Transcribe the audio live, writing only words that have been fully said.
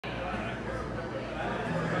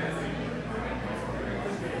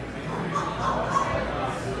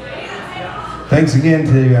Thanks again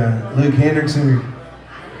to Luke Hendrickson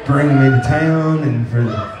for bringing me to town, and for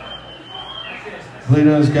the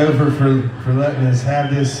Bluenose Gopher for letting us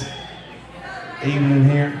have this evening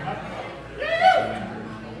here.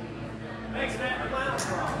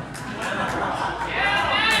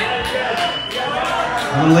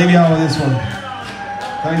 I'm going to leave y'all with this one.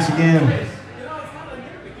 Thanks again.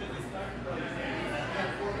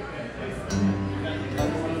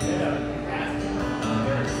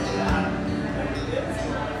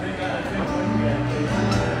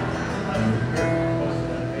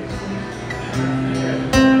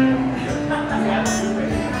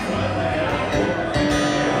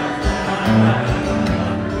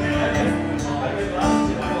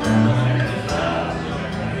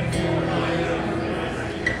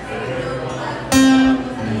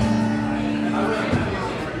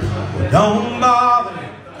 Don't bother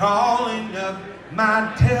calling up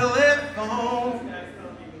my telephone.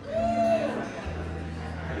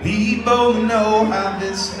 We both know how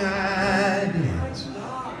this night ends.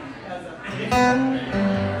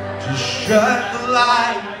 Just shut the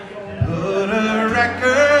light, put a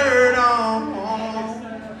record on,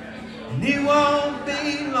 and it won't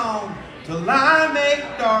be long till I make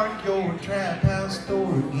dark your trap house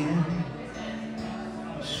door again.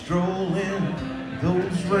 Strolling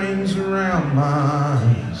those rings around my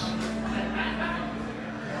eyes.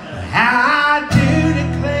 I do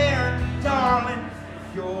declare, darling,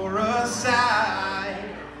 you're a sight.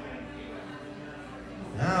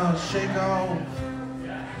 I'll shake off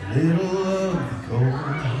a little of the cold.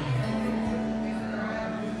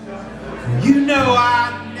 You know I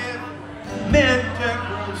never meant to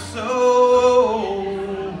grow so.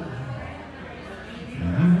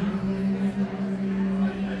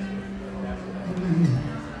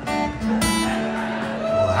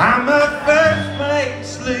 I'm a first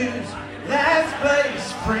place lose, last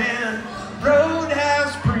place friend,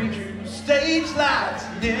 roadhouse preacher, stage lights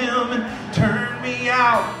dim and turn me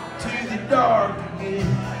out to the dark again.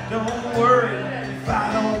 Don't worry if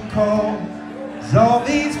I don't call, 'cause all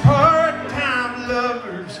these part-time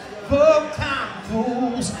lovers, full-time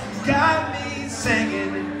fools got me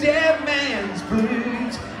singing the Deadman's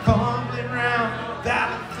blues, fumbling around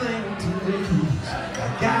without a thing to lose.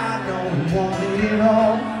 Like I don't want it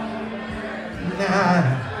all. I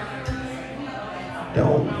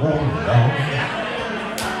don't want it all.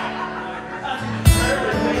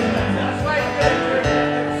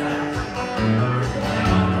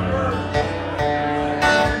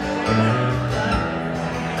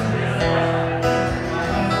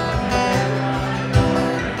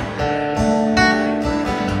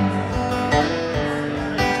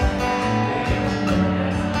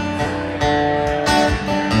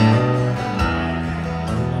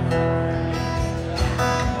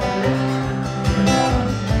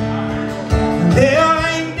 There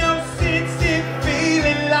ain't no sense in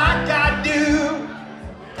feeling like I do,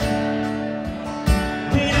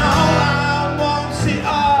 when all I want's the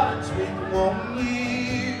odds with wanting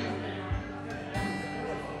you.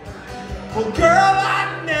 Well, girl, I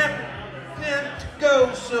never meant to go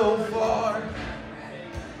so far,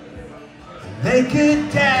 make a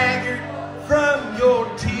dagger from your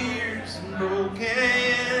tears and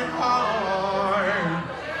broken heart.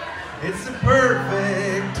 It's the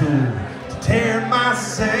perfect tool to tear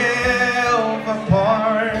myself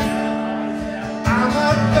apart. I'm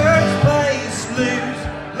a first place lose,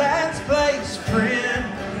 last place friend,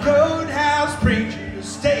 roadhouse preacher,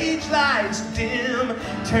 stage lights dim,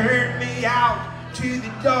 turn me out to the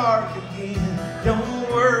dark again. Don't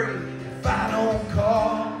worry if I don't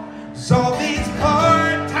call, 'cause all these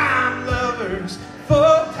part-time lovers,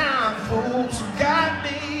 full-time fools got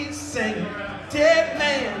me singing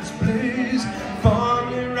Deadman's blues,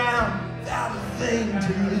 fumbling around without a thing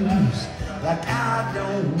to lose. Like I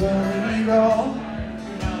don't want it all.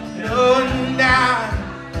 No, and I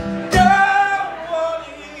don't want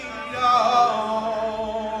it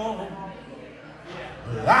all.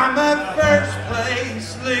 Well, I'm a first place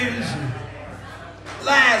loser,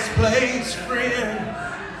 last place friend,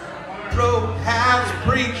 roadhouse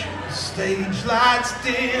preacher, stage lights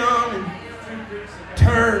dim and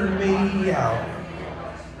turn me out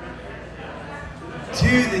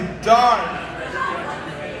to the dark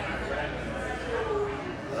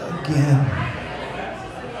again.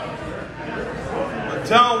 But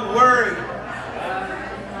don't worry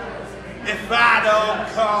if I don't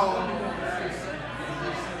call,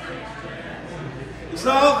 'cause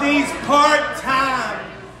all these part-time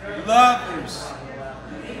lovers,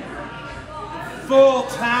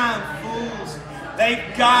 full-time fools,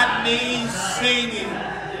 they've got me singing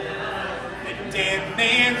the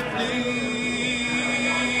Deadman's blues.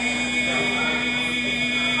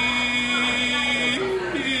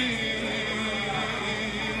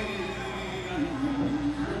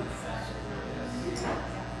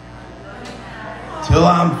 till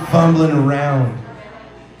I'm fumbling around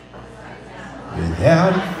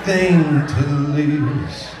without a thing to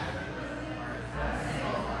lose.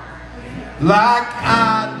 Like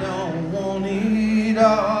I don't want it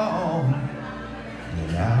all,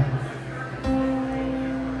 and I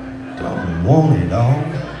don't want it all.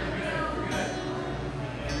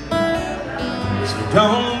 So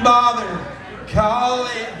don't bother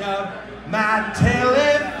calling up my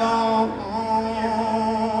telephone,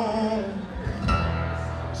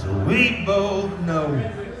 so we both know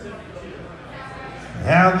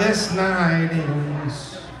how this night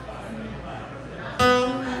ends.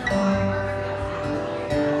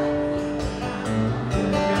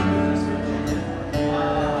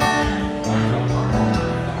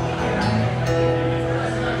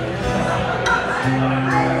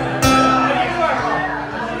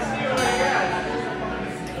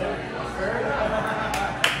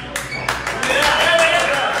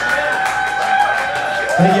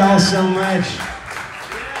 Thank y'all so much.